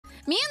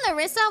Me and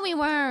Nerissa, we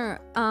were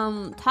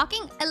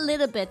talking a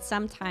little bit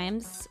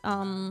sometimes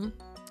on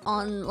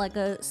like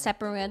a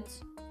separate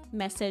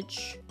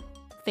message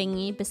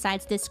thingy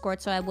besides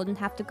Discord, so I wouldn't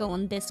have to go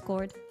on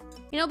Discord.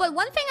 You know, but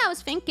one thing I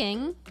was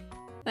thinking,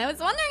 I was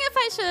wondering if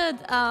I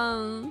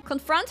should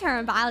confront her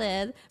about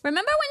it.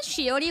 Remember when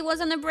Shiori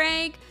was on a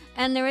break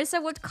and Nerissa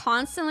would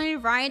constantly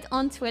write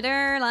on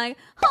Twitter like,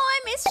 "Oh, I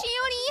miss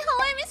Shiori.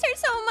 Oh, I miss her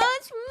so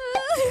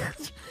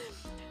much."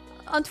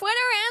 On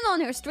Twitter and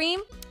on her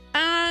stream.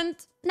 And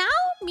now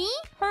me,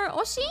 her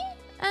𝗀𝗍,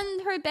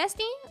 and her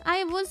bestie,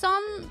 I was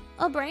on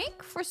a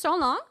break for so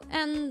long,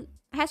 and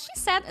has she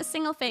said a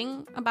single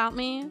thing about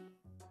me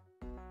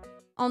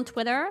on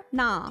Twitter?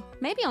 Nah,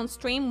 maybe on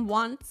stream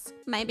once,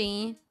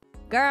 maybe.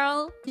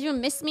 Girl, did you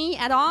miss me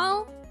at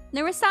all?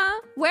 Nerissa,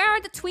 where are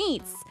the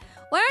tweets?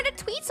 Where are the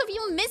tweets of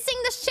you missing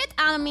the shit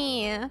out of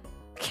me?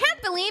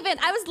 Can't believe it.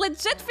 I was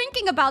legit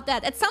thinking about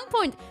that. At some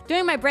point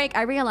during my break,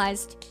 I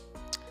realized...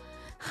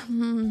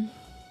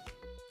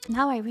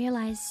 Now I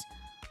realize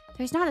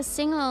there's not a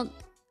single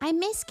 "I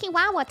miss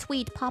𝗀𝗵𝗶𝗀𝗀"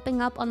 tweet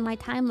popping up on my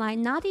timeline,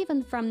 not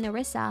even from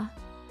Nerissa.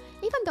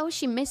 Even though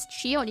she missed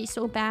Shiori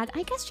so bad,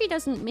 I guess she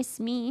doesn't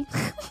miss me.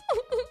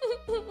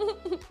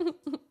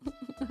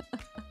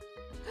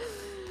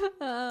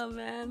 Oh,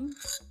 man.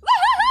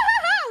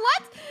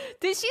 What?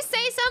 Did she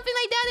say something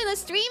like that in a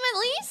stream at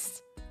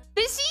least?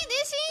 Did she?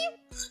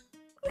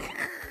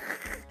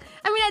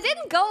 I mean, I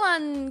didn't go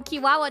on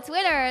𝗀𝗵𝗶𝗀𝗀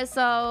Twitter,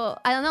 so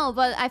I don't know,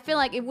 but I feel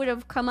like it would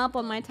have come up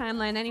on my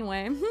timeline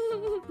anyway.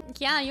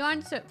 Yeah, you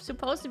aren't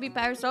supposed to be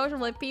parasocial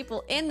with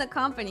people in the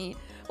company.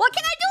 What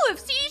can I do if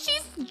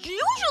she's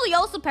usually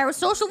also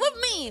parasocial with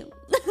me?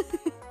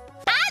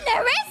 Ah,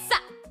 Nerissa!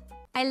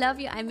 I love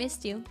you, I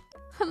missed you.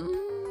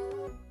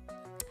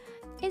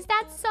 Is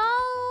that so?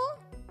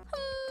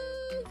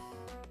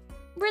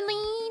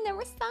 Really,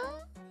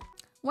 Nerissa?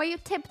 Were you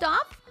tipped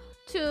off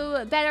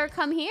to better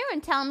come here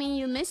and tell me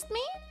you missed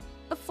me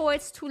before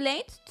it's too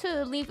late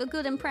to leave a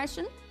good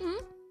impression?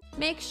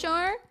 Make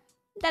sure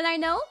that I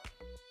know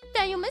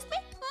that you missed me?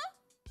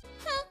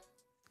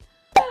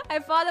 I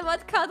thought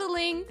about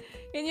cuddling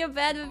in your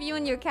bed with you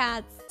and your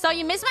cats. So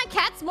you miss my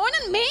cats more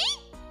than me?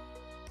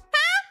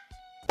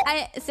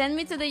 Huh? Send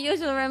me to the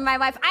usual room, my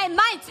wife. I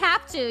might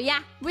have to,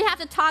 yeah. We have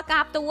to talk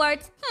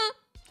afterwards.